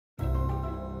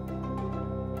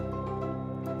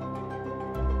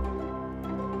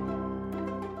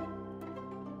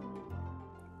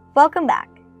Welcome back.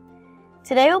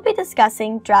 Today we'll be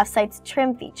discussing DraftSight's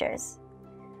trim features.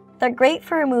 They're great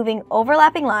for removing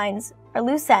overlapping lines or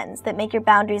loose ends that make your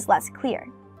boundaries less clear.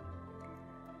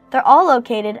 They're all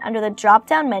located under the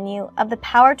drop-down menu of the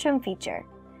Power Trim feature,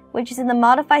 which is in the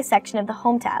Modify section of the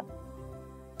Home tab.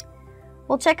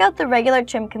 We'll check out the regular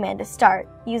trim command to start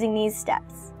using these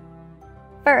steps.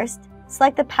 First,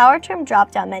 select the Power Trim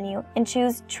drop-down menu and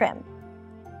choose Trim.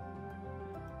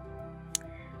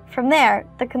 From there,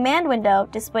 the command window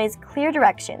displays clear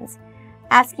directions,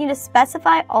 asking you to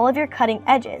specify all of your cutting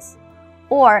edges,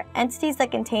 or entities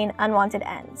that contain unwanted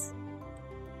ends.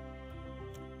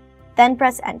 Then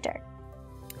press Enter.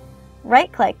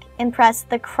 Right-click and press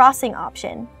the Crossing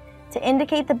option to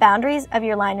indicate the boundaries of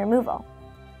your line removal.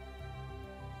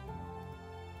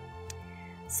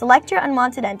 Select your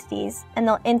unwanted entities and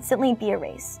they'll instantly be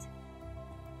erased.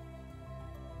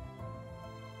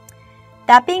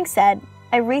 That being said,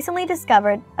 I recently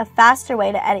discovered a faster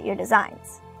way to edit your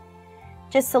designs.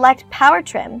 Just select Power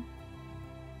Trim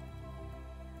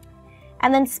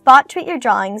and then spot treat your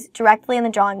drawings directly in the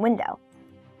drawing window.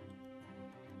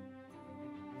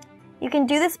 You can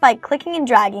do this by clicking and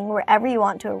dragging wherever you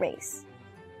want to erase.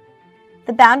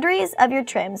 The boundaries of your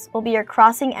trims will be your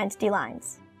crossing entity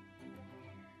lines.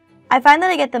 I find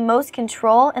that I get the most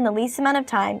control in the least amount of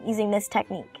time using this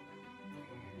technique.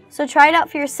 So try it out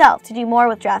for yourself to do more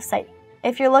with DraftSight.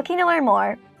 If you're looking to learn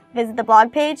more, visit the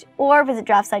blog page or visit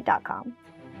DraftSight.com.